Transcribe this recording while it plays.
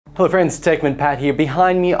Hello friends, TechManPat here.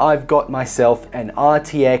 Behind me I've got myself an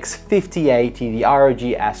RTX5080, the ROG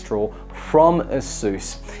Astral from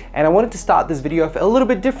ASUS. And I wanted to start this video off a little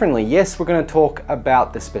bit differently. Yes, we're going to talk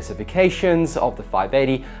about the specifications of the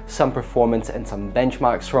 580, some performance and some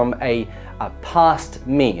benchmarks from a past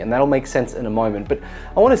me, and that'll make sense in a moment. But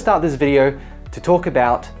I want to start this video to talk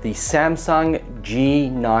about the Samsung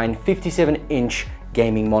G9 57-inch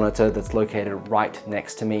gaming monitor that's located right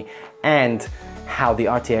next to me, and how the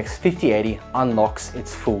RTX 5080 unlocks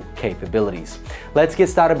its full capabilities. Let's get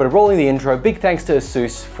started by rolling the intro. Big thanks to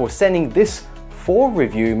ASUS for sending this for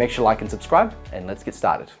review. Make sure to like and subscribe, and let's get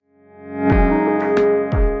started.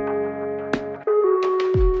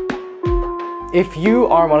 If you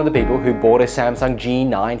are one of the people who bought a Samsung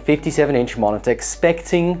G9 57-inch monitor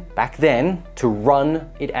expecting back then to run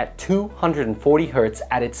it at 240 Hz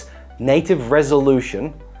at its native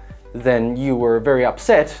resolution, then you were very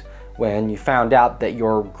upset when you found out that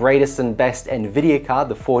your greatest and best NVIDIA card,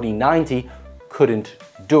 the 4090, couldn't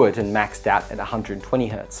do it and maxed out at 120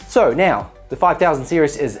 Hz. So now, the 5000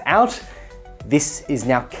 series is out. This is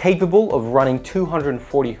now capable of running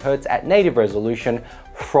 240 Hz at native resolution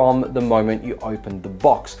from the moment you open the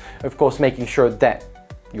box. Of course, making sure that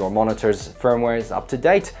your monitor's firmware is up to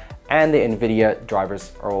date and the NVIDIA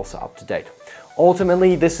drivers are also up to date.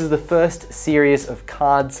 Ultimately, this is the first series of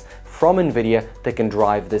cards from NVIDIA that can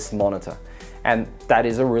drive this monitor. And that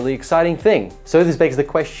is a really exciting thing. So this begs the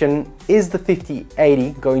question, is the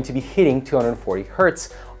 5080 going to be hitting 240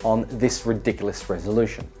 Hz on this ridiculous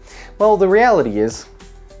resolution? Well, the reality is,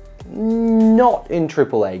 not in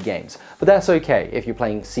AAA games, but that's okay. If you're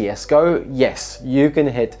playing CSGO, yes, you can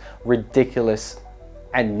hit ridiculous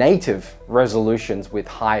and native resolutions with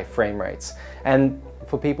high frame rates. And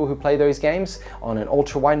for people who play those games on an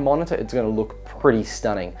ultra-wide monitor, it's going to look pretty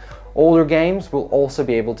stunning. Older games will also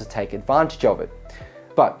be able to take advantage of it.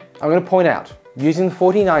 But I'm going to point out, using the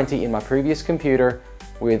 4090 in my previous computer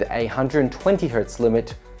with a 120 Hz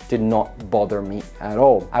limit did not bother me at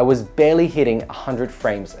all. I was barely hitting 100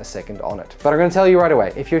 frames a second on it. But I'm going to tell you right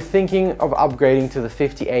away, if you're thinking of upgrading to the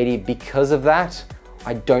 5080 because of that,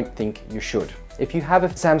 I don't think you should. If you have a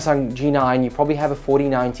Samsung G9, you probably have a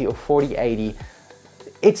 4090 or 4080,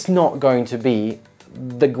 it's not going to be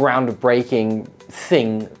the groundbreaking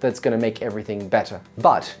thing that's going to make everything better.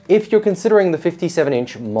 But if you're considering the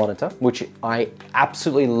 57-inch monitor, which I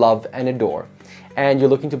absolutely love and adore, and you're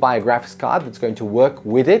looking to buy a graphics card that's going to work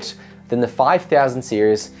with it, then the 5000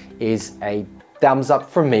 series is a thumbs up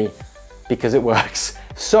from me because it works.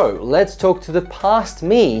 So let's talk to the past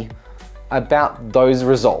me about those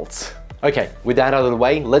results. Okay, with that out of the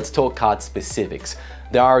way, let's talk card specifics.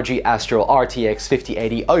 The ROG Astral RTX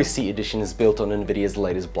 5080 OC edition is built on NVIDIA's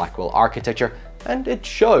latest Blackwell architecture, and it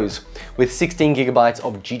shows. With 16 GB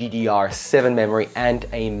of GDDR7 memory and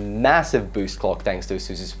a massive boost clock thanks to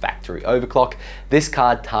ASUS's factory overclock, this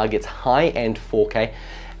card targets high-end 4K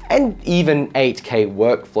and even 8K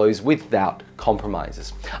workflows without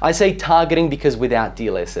compromises. I say targeting because without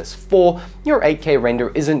DLSS 4, your 8K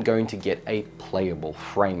render isn't going to get a playable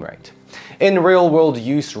frame rate. In real-world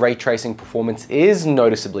use, ray tracing performance is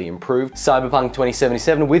noticeably improved. Cyberpunk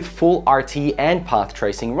 2077 with full RT and path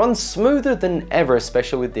tracing runs smoother than ever,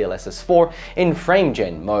 especially with DLSS 4 in frame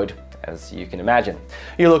gen mode, as you can imagine.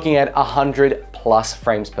 You're looking at 100+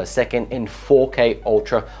 frames per second in 4K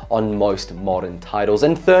Ultra on most modern titles,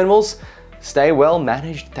 and thermals stay well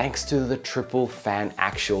managed thanks to the triple fan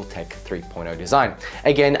Axial Tech 3.0 design.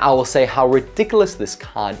 Again, I will say how ridiculous this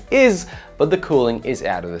card is, but the cooling is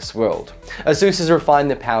out of this world. ASUS has refined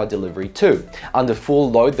the power delivery too. Under full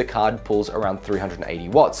load, the card pulls around 380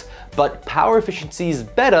 watts, but power efficiency is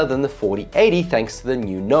better than the 4080 thanks to the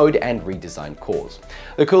new node and redesigned cores.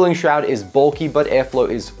 The cooling shroud is bulky, but airflow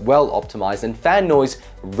is well optimized, and fan noise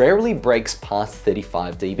rarely breaks past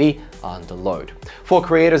 35 dB under load. For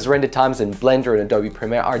creators, render times in Blender and Adobe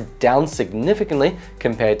Premiere are down significantly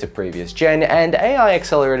compared to previous gen, and AI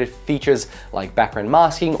accelerated features like background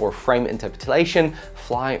masking or frame interpolation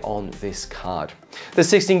fly on this card. The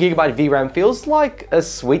 16GB VRAM feels like a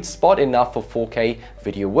sweet spot, enough for 4K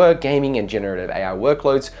video work, gaming, and generative AI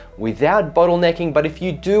workloads without bottlenecking, but if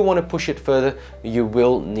you do want to push it further, you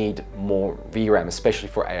will need more VRAM, especially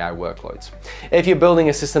for AI workloads. If you're building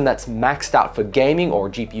a system that's maxed out for gaming or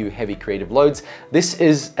GPU-heavy creative loads, this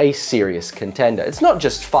is a serious contender. It's not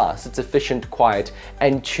just fast, it's efficient, quiet,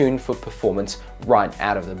 and tuned for performance right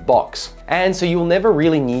out of the box. And so you'll never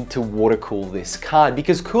really need to water cool this card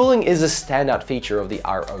because cooling is a standout feature of the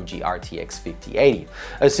ROG RTX 5080.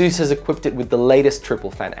 ASUS has equipped it with the latest triple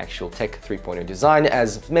fan Axial Tech 3.0 design,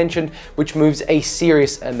 as mentioned, mentioned, which moves a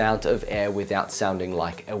serious amount of air without sounding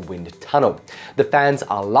like a wind tunnel. The fans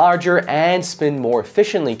are larger and spin more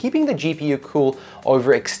efficiently, keeping the GPU cool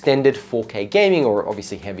over extended 4K gaming or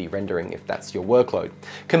obviously heavy rendering if that's your workload.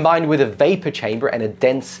 Combined with a vapor chamber and a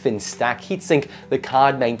dense thin stack heatsink, the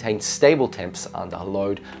card maintains stable temps under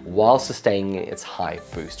load while sustaining its high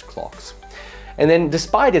boost clocks. And then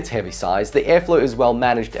despite its heavy size, the airflow is well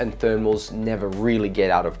managed and thermals never really get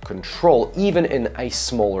out of control, even in a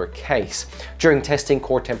smaller case. During testing,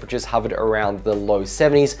 core temperatures hovered around the low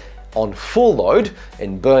 70s on full load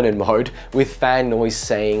in burn-in mode, with fan noise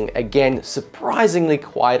staying again surprisingly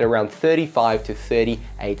quiet around 35 to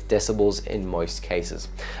 38 decibels in most cases.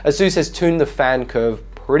 ASUS has tuned the fan curve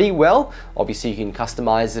pretty well. Obviously you can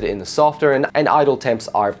customize it in the software, and idle temps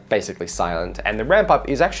are basically silent, and the ramp up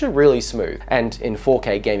is actually really smooth. And in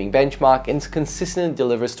 4K gaming benchmark, it consistently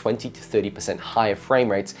delivers 20 to 30% higher frame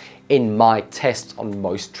rates in my tests on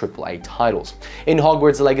most AAA titles. In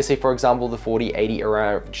Hogwarts Legacy, for example, the 4080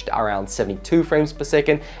 averaged around 72 frames per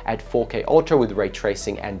second at 4K Ultra with ray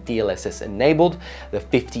tracing and DLSS enabled. The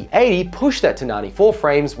 5080 pushed that to 94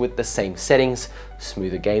 frames with the same settings,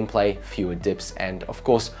 smoother gameplay, fewer dips, and of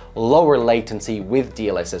course, lower latency with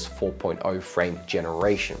DLSS 4.0 frame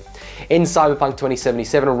generation. In Cyberpunk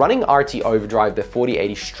 2077, running RT Overdrive, the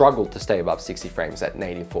 4080 struggled to stay above 60 frames at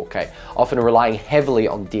native 4K, often relying heavily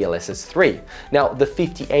on DLSS 3. Now, the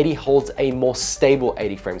 5080 holds a more stable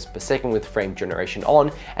 80 frames per second with frame generation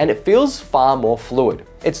on, and it feels far more fluid.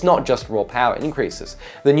 It's not just raw power increases.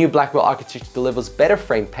 The new Blackwell architecture delivers better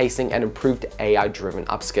frame pacing and improved AI-driven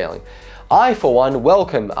upscaling. I, for one,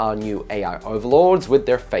 welcome our new AI overlords with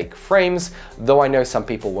their fake frames, though I know some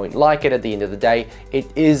people won't like it. At the end of the day, it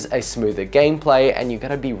is a smoother gameplay and you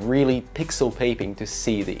gotta be really pixel peeping to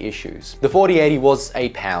see the issues. The 4080 was a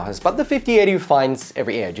powerhouse, but the 5080 finds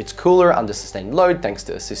every edge. It's cooler under sustained load thanks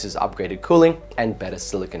to ASUS's upgraded cooling and better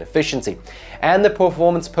silicon efficiency. And the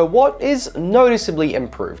performance per watt is noticeably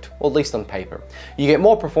improved, or at least on paper. You get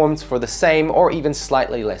more performance for the same or even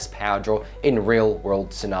slightly less power draw in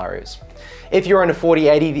real-world scenarios. If you're on a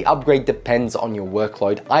 4080, the upgrade depends on your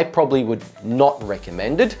workload. I probably would not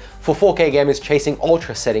recommend it. For 4K gamers chasing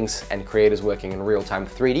ultra settings and creators working in real-time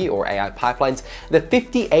 3D or AI pipelines, the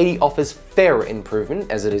 5080 offers fair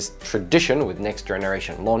improvement, as it is tradition with next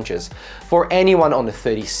generation launches. For anyone on a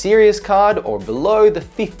 30 series card or below, the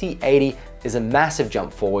 5080 is a massive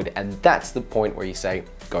jump forward, and that's the point where you say,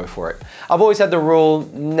 go for it. I've always had the rule,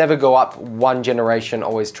 never go up one generation,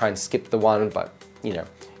 always try and skip the one, but you know,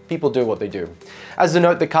 people do what they do. As a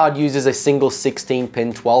note, the card uses a single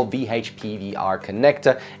 16-pin 12VH PVR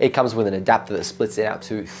connector. It comes with an adapter that splits it out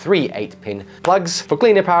to 3 8-pin plugs. For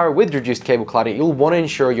cleaner power with reduced cable clutter, you'll want to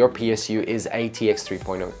ensure your PSU is ATX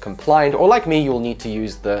 3.0 compliant, or like me, you'll need to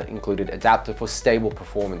use the included adapter for stable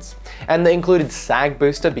performance. And the included SAG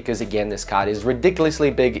booster, because again, this card is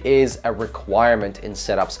ridiculously big, is a requirement in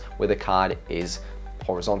setups where the card is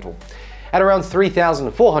horizontal. At around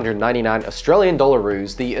 3,499 Australian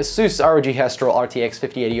dollaroos, the ASUS ROG Astral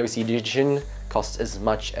RTX5080 OC Edition costs as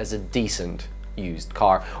much as a decent used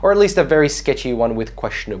car, or at least a very sketchy one with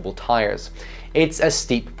questionable tires. It's a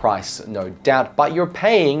steep price, no doubt, but you're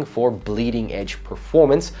paying for bleeding edge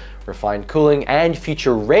performance, refined cooling, and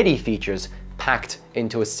future-ready features packed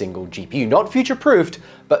into a single GPU. Not future-proofed,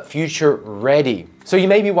 but future-ready. So you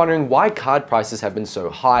may be wondering why card prices have been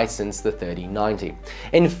so high since the 3090.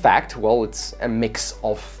 In fact, well, it's a mix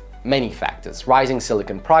of many factors. Rising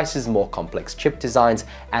silicon prices, more complex chip designs,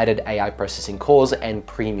 added AI processing cores, and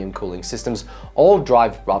premium cooling systems all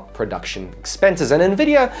drive up production expenses, and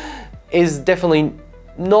Nvidia is definitely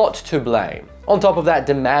not to blame. On top of that,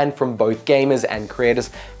 demand from both gamers and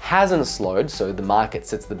creators hasn't slowed, so the market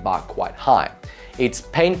sets the bar quite high. It's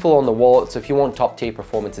painful on the wallet, so if you want top-tier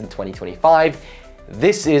performance in 2025,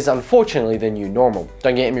 this is unfortunately the new normal.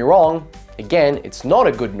 Don't get me wrong, again, it's not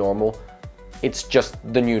a good normal, it's just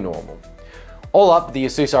the new normal. All up, the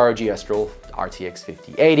ASUS ROG Astral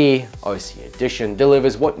RTX5080 OC Edition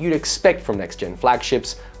delivers what you'd expect from next-gen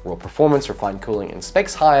flagships: raw performance, refined cooling, and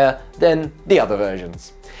specs higher than the other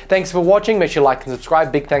versions. Thanks for watching. Make sure you like and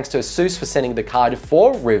subscribe. Big thanks to ASUS for sending the card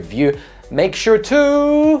for review. Make sure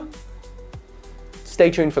to stay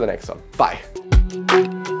tuned for the next one. Bye.